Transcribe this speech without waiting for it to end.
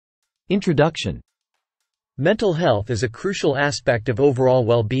Introduction. Mental health is a crucial aspect of overall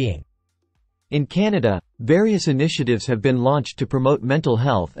well-being. In Canada, various initiatives have been launched to promote mental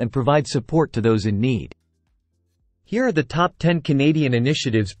health and provide support to those in need. Here are the top 10 Canadian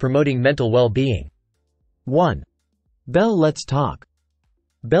initiatives promoting mental well-being. 1. Bell Let's Talk.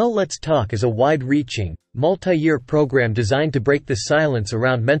 Bell Let's Talk is a wide-reaching, multi-year program designed to break the silence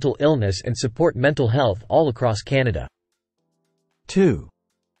around mental illness and support mental health all across Canada. 2.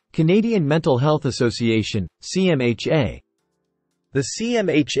 Canadian Mental Health Association, CMHA. The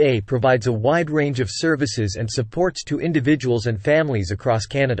CMHA provides a wide range of services and supports to individuals and families across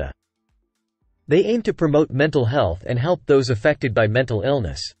Canada. They aim to promote mental health and help those affected by mental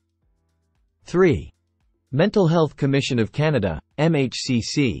illness. 3. Mental Health Commission of Canada,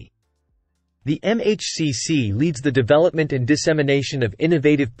 MHCC. The MHCC leads the development and dissemination of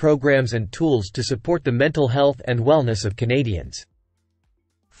innovative programs and tools to support the mental health and wellness of Canadians.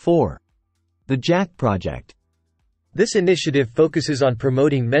 4. The Jack Project. This initiative focuses on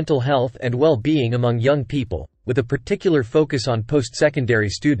promoting mental health and well-being among young people, with a particular focus on post-secondary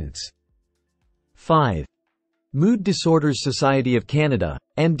students. 5. Mood Disorders Society of Canada,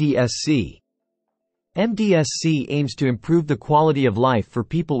 MDSC. MDSC aims to improve the quality of life for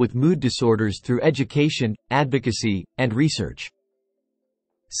people with mood disorders through education, advocacy, and research.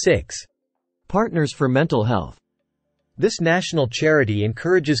 6. Partners for Mental Health. This national charity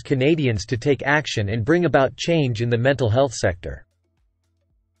encourages Canadians to take action and bring about change in the mental health sector.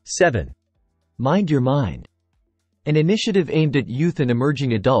 7. Mind Your Mind. An initiative aimed at youth and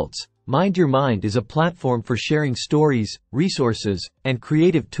emerging adults, Mind Your Mind is a platform for sharing stories, resources, and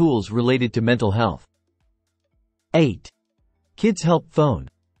creative tools related to mental health. 8. Kids Help Phone.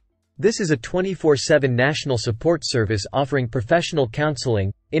 This is a 24/7 national support service offering professional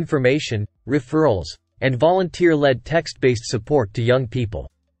counseling, information, referrals, and volunteer-led text-based support to young people.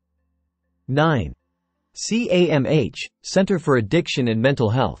 9. CAMH, Centre for Addiction and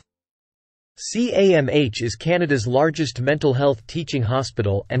Mental Health. CAMH is Canada's largest mental health teaching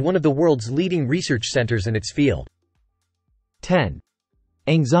hospital and one of the world's leading research centres in its field. 10.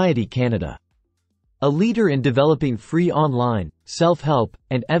 Anxiety Canada. A leader in developing free online, self-help,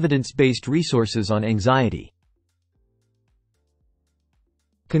 and evidence-based resources on anxiety.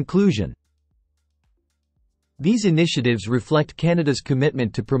 Conclusion. These initiatives reflect Canada's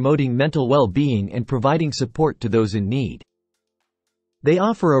commitment to promoting mental well-being and providing support to those in need. They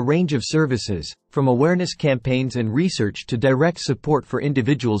offer a range of services, from awareness campaigns and research to direct support for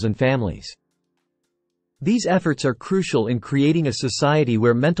individuals and families. These efforts are crucial in creating a society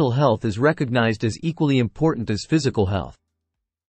where mental health is recognized as equally important as physical health.